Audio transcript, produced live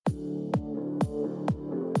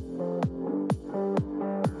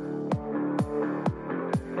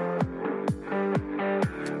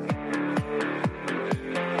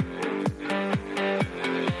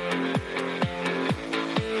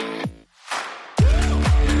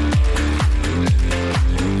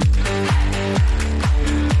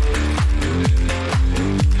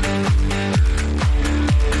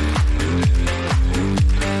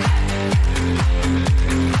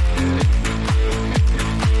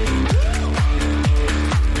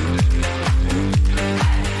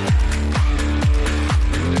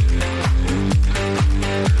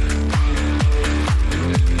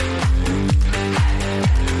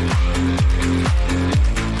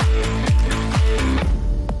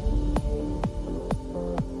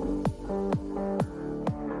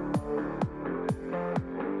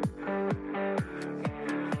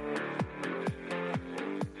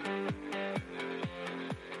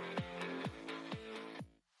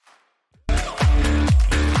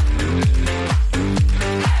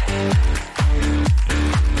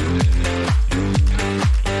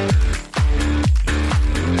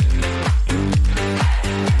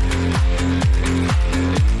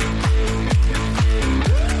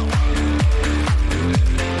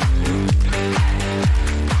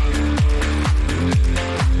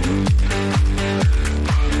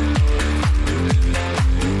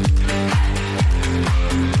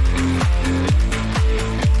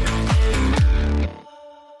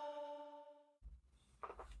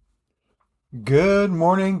Good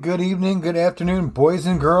morning, good evening, good afternoon, boys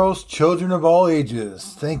and girls, children of all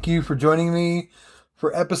ages. Thank you for joining me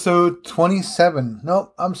for episode 27.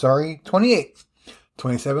 No, I'm sorry, 28.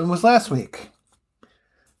 27 was last week.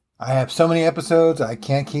 I have so many episodes, I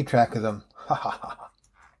can't keep track of them.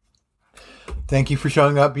 Thank you for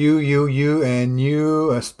showing up, you, and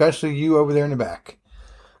you, especially you over there in the back.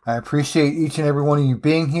 I appreciate each and every one of you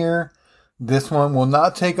being here. This one will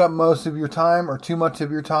not take up most of your time or too much of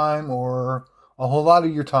your time or a whole lot of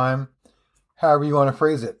your time, however you want to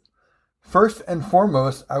phrase it. First and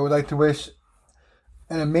foremost, I would like to wish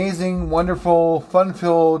an amazing, wonderful,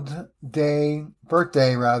 fun-filled birthday,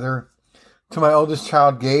 to my oldest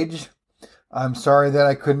child, Gage. I'm sorry that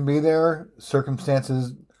I couldn't be there.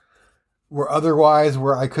 Circumstances were otherwise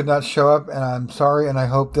where I could not show up, and I'm sorry, and I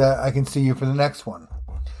hope that I can see you for the next one.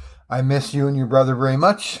 I miss you and your brother very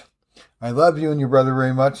much. I love you and your brother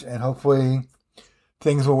very much, and hopefully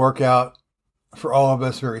things will work out for all of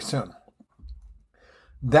us very soon.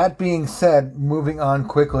 That being said, moving on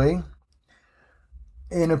quickly.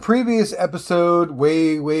 In a previous episode,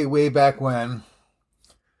 way back when,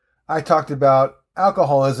 I talked about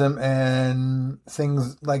alcoholism and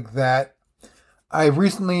things like that. I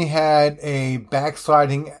recently had a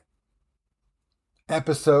backsliding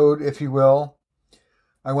episode, if you will.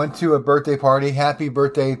 I went to a birthday party. Happy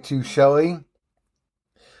birthday to Shelly.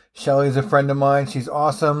 Shelly's a friend of mine. She's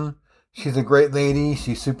awesome. She's a great lady.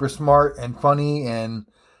 She's super smart and funny and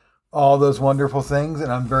all those wonderful things.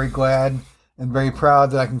 And I'm very glad and very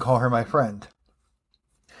proud that I can call her my friend.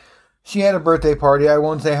 She had a birthday party. I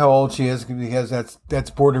won't say how old she is because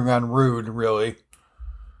that's bordering on rude, really.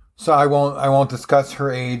 So I won't discuss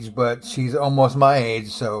her age, but she's almost my age,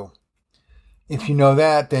 so if you know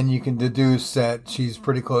that, then you can deduce that she's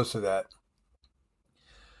pretty close to that.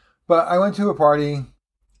 But I went to a party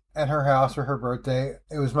at her house for her birthday.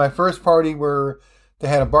 It was my first party where they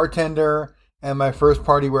had a bartender and my first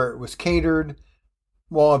party where it was catered.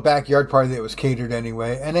 Well, a backyard party that was catered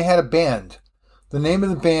anyway. And they had a band. The name of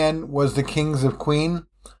the band was the Kings of Queen.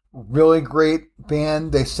 Really great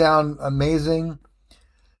band. They sound amazing.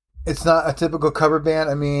 It's not a typical cover band.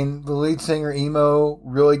 I mean, the lead singer, Emo,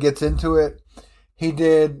 really gets into it. He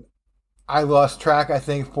did, I lost track, I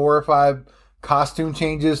think 4 or 5 costume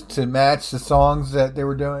changes to match the songs that they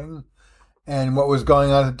were doing and what was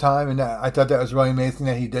going on at the time. And I thought that was really amazing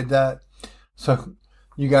that he did that. So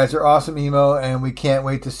you guys are awesome, Emo, and we can't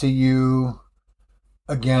wait to see you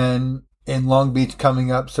again in Long Beach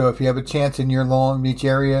coming up. So if you have a chance in your Long Beach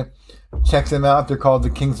area, check them out. They're called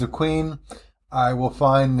the Kings of Queen. I will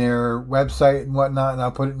find their website and whatnot, and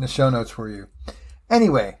I'll put it in the show notes for you.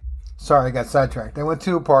 Anyway, sorry, I got sidetracked. I went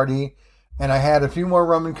to a party, and I had a few more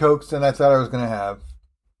rum and cokes than I thought I was going to have.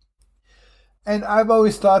 And I've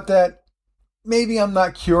always thought that maybe I'm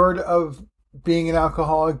not cured of being an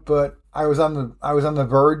alcoholic, but I was on the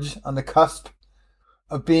verge, on the cusp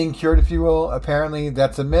of being cured, if you will. Apparently,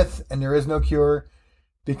 that's a myth, and there is no cure,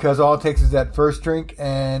 because all it takes is that first drink,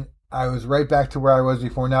 and I was right back to where I was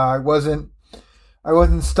before. Now, I wasn't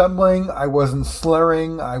stumbling, I wasn't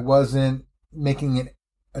slurring, I wasn't making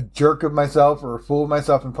a jerk of myself or a fool of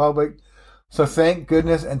myself in public. So thank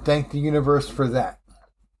goodness and thank the universe for that.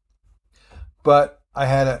 But I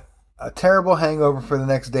had a terrible hangover for the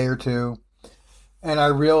next day or two. And I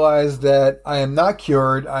realized that I am not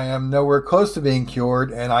cured. I am nowhere close to being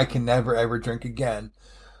cured. And I can never, ever drink again.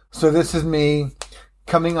 So this is me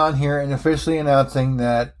coming on here and officially announcing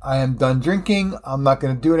that I am done drinking. I'm not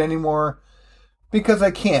going to do it anymore because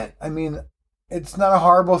I can't. I mean, it's not a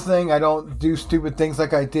horrible thing. I don't do stupid things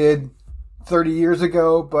like I did 30 years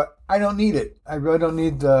ago, but I don't need it. I really don't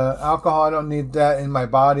need the alcohol. I don't need that in my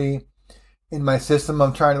body, in my system.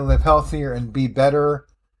 I'm trying to live healthier and be better.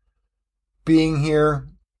 Being here,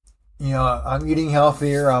 I'm eating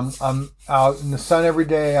healthier. I'm out in the sun every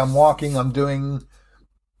day. I'm walking. I'm doing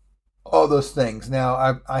all those things.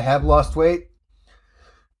 Now, I have lost weight.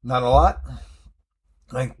 Not a lot.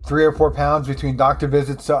 Like 3 or 4 pounds between doctor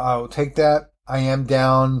visits, so I'll take that. I am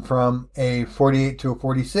down from a 48 to a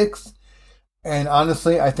 46. And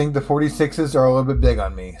honestly, I think the 46s are a little bit big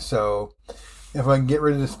on me. So if I can get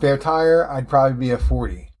rid of the spare tire, I'd probably be a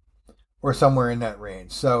 40 or somewhere in that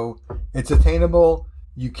range. So it's attainable.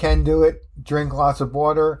 You can do it. Drink lots of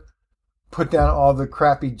water. Put down all the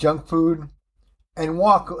crappy junk food and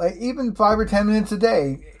walk like even 5 or 10 minutes a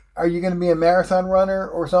day. Are you going to be a marathon runner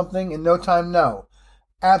or something in no time? No,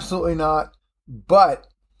 absolutely not. But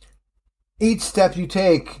each step you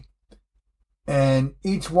take and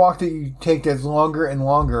each walk that you take that's longer and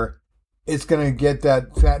longer, it's going to get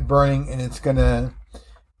that fat burning, and it's going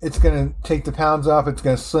to take the pounds off. It's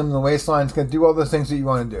going to slim the waistline. It's going to do all those things that you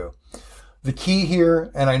want to do. The key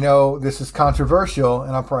here, and I know this is controversial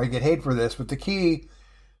and I'll probably get hate for this, but the key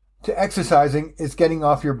to exercising is getting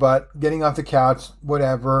off your butt, getting off the couch,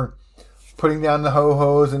 whatever, putting down the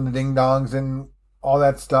ho-hos and the ding-dongs and all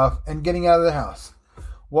that stuff, and getting out of the house.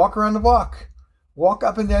 Walk around the block. Walk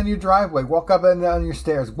up and down your driveway. Walk up and down your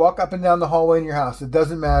stairs. Walk up and down the hallway in your house. It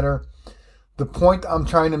doesn't matter. The point I'm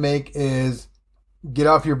trying to make is get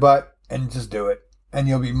off your butt and just do it. And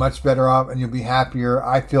you'll be much better off and you'll be happier.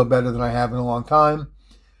 I feel better than I have in a long time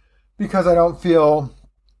because I don't feel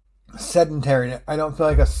sedentary. I don't feel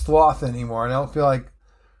like a sloth anymore. I don't feel like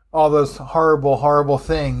all those horrible, horrible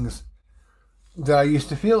things that I used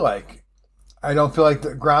to feel like. I don't feel like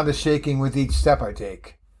the ground is shaking with each step I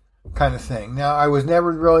take, kind of thing. Now, I was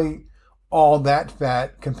never really all that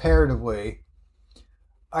fat comparatively.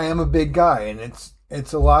 I am a big guy, and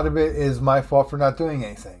it's a lot of it is my fault for not doing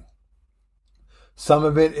anything. Some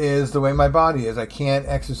of it is the way my body is. I can't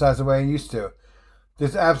exercise the way I used to.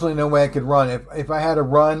 There's absolutely no way I could run. If I had to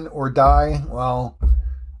run or die, well,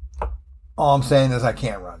 all I'm saying is I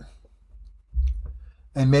can't run.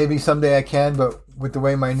 And maybe someday I can, but with the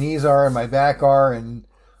way my knees are and my back are and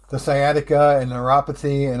the sciatica and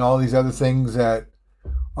neuropathy and all these other things that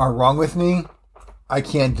are wrong with me, I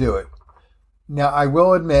can't do it. Now, I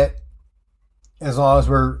will admit, as long as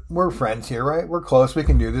we're friends here, right? We're close. We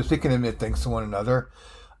can do this. We can admit things to one another.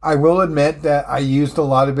 I will admit that I used a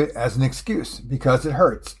lot of it as an excuse because it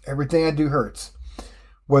hurts. Everything I do hurts.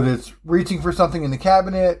 Whether it's reaching for something in the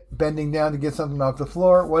cabinet, bending down to get something off the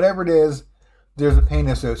floor, whatever it is, there's a pain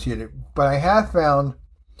associated. But I have found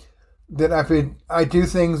that if I do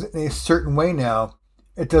things in a certain way now,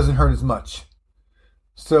 it doesn't hurt as much.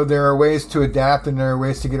 So there are ways to adapt and there are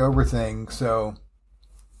ways to get over things. So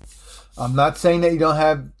I'm not saying that you don't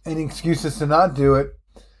have any excuses to not do it.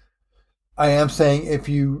 I am saying if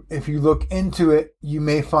you look into it, you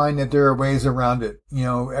may find that there are ways around it. You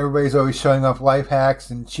know, everybody's always showing off life hacks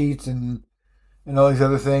and cheats and all these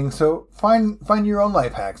other things. So find your own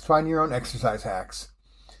life hacks. Find your own exercise hacks.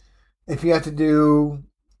 If you have to do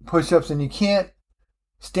push-ups and you can't,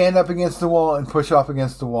 stand up against the wall and push off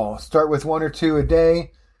against the wall. Start with 1 or 2 a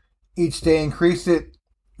day. Each day increase it,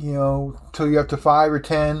 till you're up to 5 or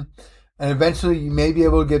 10. And eventually you may be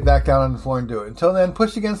able to get back down on the floor and do it. Until then,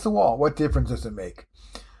 push against the wall. What difference does it make?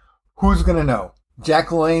 Who's going to know? Jack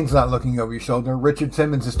LaLanne's not looking over your shoulder. Richard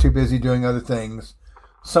Simmons is too busy doing other things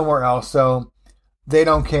somewhere else. So they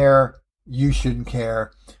don't care. You shouldn't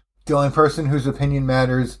care. The only person whose opinion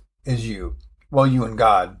matters is you. Well, you and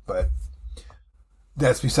God, but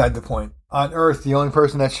that's beside the point. On earth, the only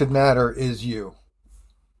person that should matter is you.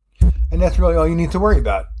 And that's really all you need to worry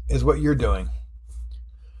about, is what you're doing.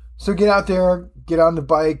 So get out there, get on the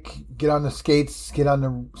bike, get on the skates, get on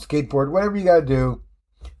the skateboard, whatever you got to do.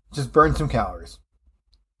 Just burn some calories.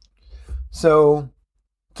 So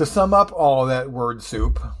to sum up all that word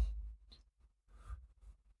soup,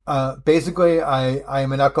 basically I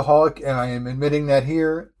am an alcoholic and I am admitting that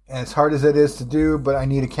here, as hard as it is to do, but I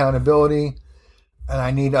need accountability and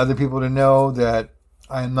I need other people to know that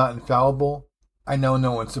I am not infallible. I know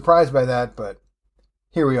no one's surprised by that, but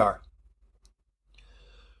here we are.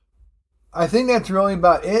 I think that's really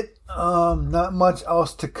about it. Not much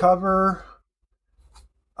else to cover.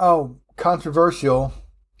 Oh, controversial.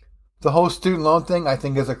 The whole student loan thing, I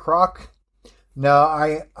think, is a crock. Now,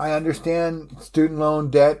 I understand student loan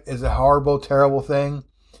debt is a horrible, terrible thing.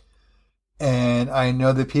 And I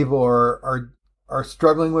know that people are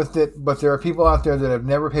struggling with it. But there are people out there that have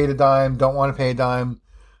never paid a dime, don't want to pay a dime,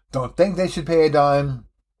 don't think they should pay a dime.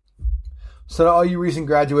 So to all you recent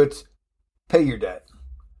graduates, pay your debt.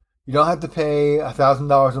 You don't have to pay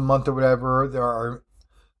 $1,000 a month or whatever. There are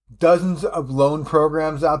dozens of loan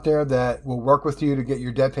programs out there that will work with you to get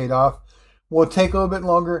your debt paid off. Will it take a little bit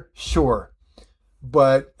longer? Sure.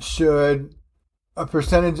 But should a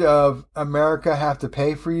percentage of America have to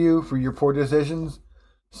pay for you for your poor decisions?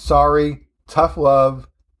 Sorry. Tough love.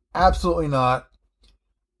 Absolutely not.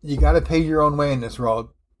 You got to pay your own way in this world.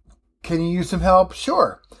 Can you use some help?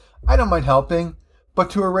 Sure. I don't mind helping. But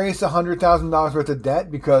to erase $100,000 worth of debt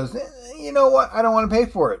because, you know what, I don't want to pay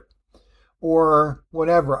for it. Or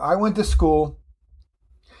whatever. I went to school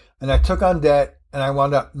and I took on debt and I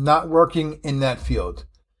wound up not working in that field.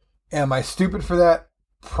 Am I stupid for that?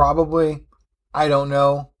 Probably. I don't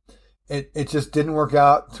know. It just didn't work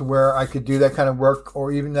out to where I could do that kind of work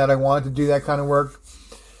or even that I wanted to do that kind of work.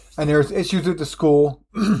 And there's issues with the school.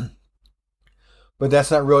 But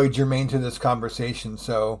that's not really germane to this conversation.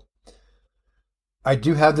 So I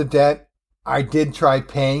do have the debt. I did try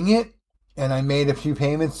paying it, and I made a few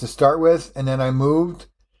payments to start with, and then I moved,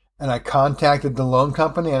 and I contacted the loan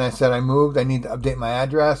company, and I said, I moved, I need to update my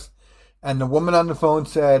address, And the woman on the phone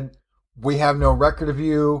said, "We have no record of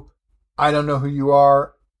you. I don't know who you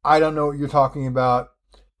are. I don't know what you're talking about.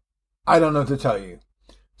 I don't know what to tell you."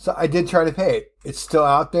 So I did try to pay it. It's still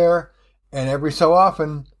out there. And every so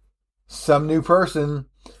often, some new person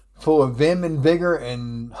full of vim and vigor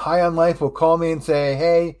and high on life will call me and say,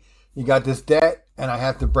 "Hey, you got this debt." And I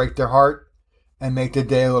have to break their heart and make the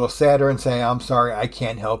day a little sadder and say, "I'm sorry, I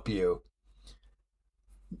can't help you.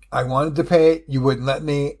 I wanted to pay it, you wouldn't let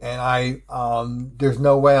me, and there's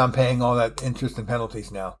no way I'm paying all that interest and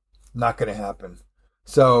penalties now. Not going to happen."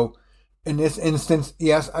 So, in this instance,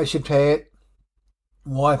 yes, I should pay it.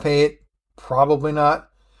 Will I pay it? Probably not.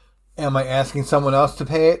 Am I asking someone else to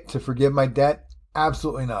pay it, to forgive my debt?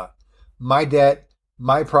 Absolutely not. My debt,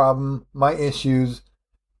 my problem, my issues,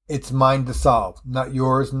 it's mine to solve. Not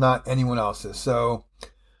yours, not anyone else's. So,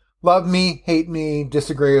 love me, hate me,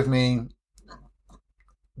 disagree with me.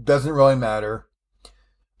 Doesn't really matter.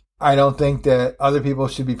 I don't think that other people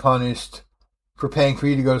should be punished for paying for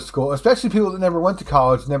you to go to school, especially people that never went to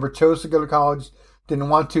college, never chose to go to college, didn't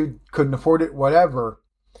want to, couldn't afford it, whatever.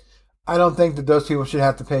 I don't think that those people should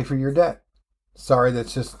have to pay for your debt. Sorry,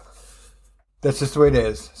 that's just the way it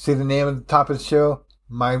is. See the name at the top of the show?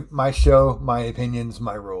 My show, my opinions,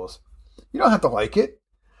 my rules. You don't have to like it,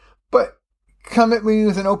 but come at me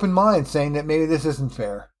with an open mind saying that maybe this isn't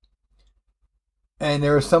fair. And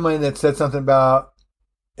there was someone that said something about,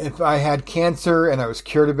 if I had cancer and I was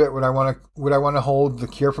cured of it, would I want to hold the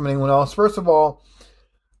cure from anyone else? First of all,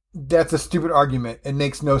 that's a stupid argument. It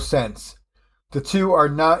makes no sense. The two are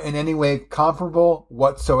not in any way comparable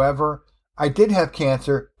whatsoever. I did have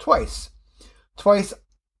cancer twice. Twice,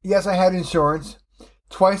 yes, I had insurance.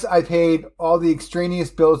 Twice I paid all the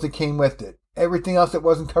extraneous bills that came with it. Everything else that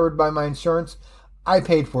wasn't covered by my insurance, I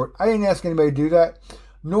paid for it. I didn't ask anybody to do that,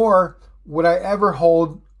 nor would I ever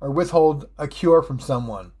hold or withhold a cure from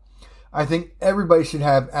someone. I think everybody should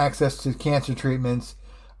have access to cancer treatments.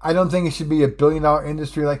 I don't think it should be a billion-dollar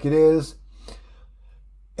industry like it is.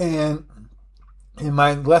 And in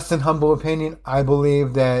my less than humble opinion, I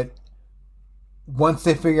believe that once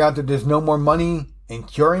they figure out that there's no more money in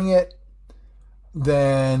curing it,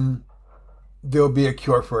 then there'll be a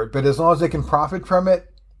cure for it. But as long as they can profit from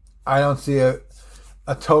it, I don't see a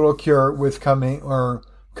total cure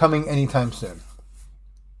coming anytime soon.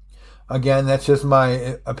 Again, that's just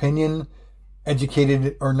my opinion,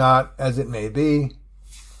 educated or not as it may be.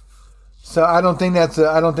 So I don't think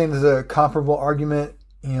there's a comparable argument.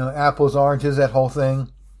 Apples, oranges, that whole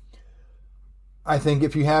thing. I think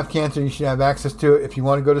if you have cancer, you should have access to it. If you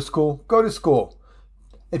want to go to school, go to school.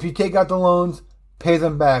 If you take out the loans, pay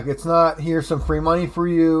them back. It's not, here's some free money for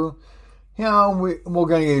you. We're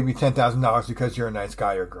going to give you $10,000 because you're a nice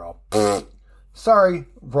guy or girl. Sorry,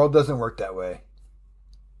 world doesn't work that way.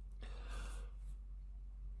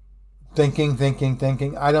 Thinking.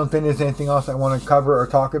 I don't think there's anything else I want to cover or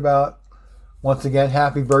talk about. Once again,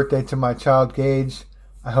 happy birthday to my child, Gage.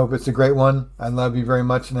 I hope it's a great one. I love you very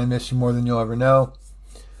much and I miss you more than you'll ever know.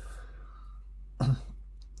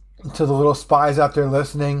 To the little spies out there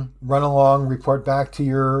listening, run along, report back to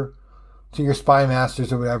your spy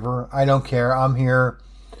masters or whatever. I don't care. I'm here.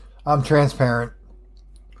 I'm transparent.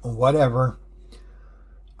 Whatever.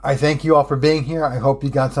 I thank you all for being here. I hope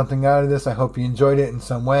you got something out of this. I hope you enjoyed it in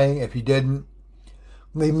some way. If you didn't,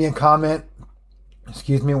 leave me a comment.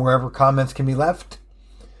 Wherever comments can be left.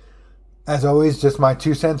 As always, just my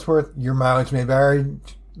 2 cents worth. Your mileage may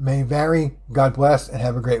vary. God bless and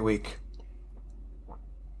have a great week.